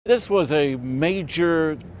This was a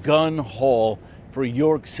major gun haul for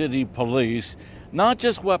York City police. Not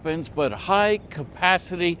just weapons, but high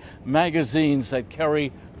capacity magazines that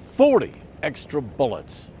carry 40 extra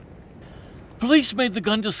bullets. Police made the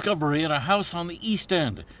gun discovery at a house on the East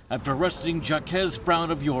End after arresting Jaquez Brown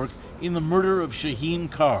of York in the murder of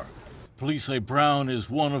Shaheen Carr. Police say Brown is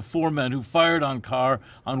one of four men who fired on Carr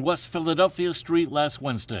on West Philadelphia Street last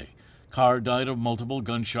Wednesday. Carr died of multiple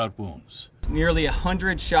gunshot wounds. Nearly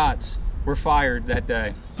 100 shots were fired that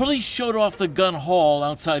day. Police showed off the gun haul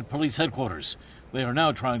outside police headquarters. They are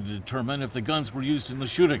now trying to determine if the guns were used in the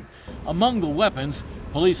shooting. Among the weapons,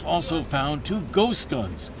 police also found two ghost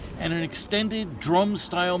guns and an extended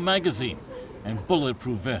drum-style magazine and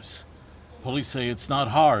bulletproof vests. Police say it's not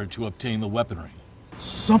hard to obtain the weaponry.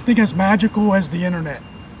 Something as magical as the internet.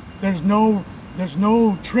 There's no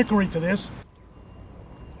trickery to this.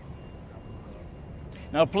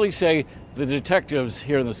 Now, police say the detectives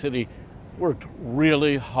here in the city worked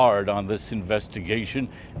really hard on this investigation.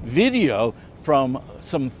 Video from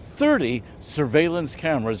some 30 surveillance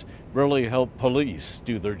cameras really helped police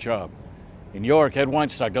do their job. In York, Ed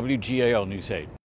Weinstock, WGAL News 8.